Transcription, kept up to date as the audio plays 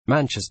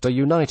Manchester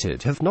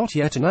United have not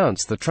yet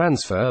announced the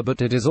transfer,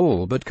 but it is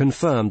all but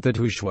confirmed that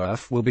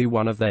Hushworth will be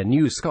one of their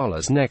new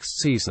scholars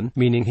next season,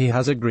 meaning he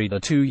has agreed a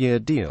 2-year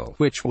deal,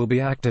 which will be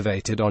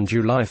activated on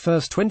July 1,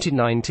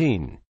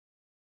 2019.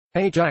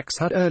 Ajax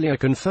had earlier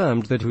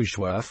confirmed that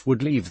Hushworth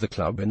would leave the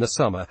club in the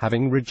summer,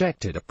 having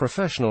rejected a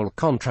professional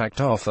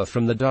contract offer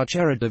from the Dutch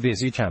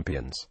Eredivisie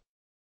champions.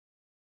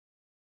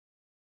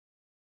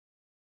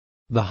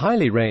 The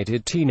highly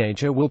rated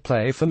teenager will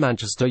play for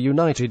Manchester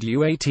United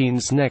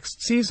U18s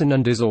next season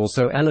and is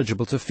also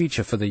eligible to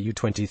feature for the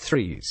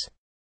U23s.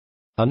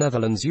 A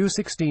Netherlands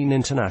U16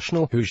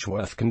 international,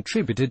 Hushworth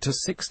contributed to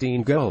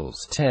 16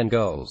 goals, 10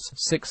 goals,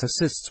 6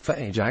 assists for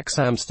Ajax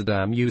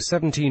Amsterdam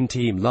U17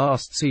 team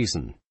last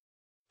season.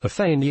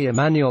 Afeni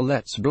Emmanuel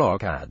Let's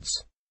Block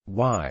adds.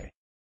 Why?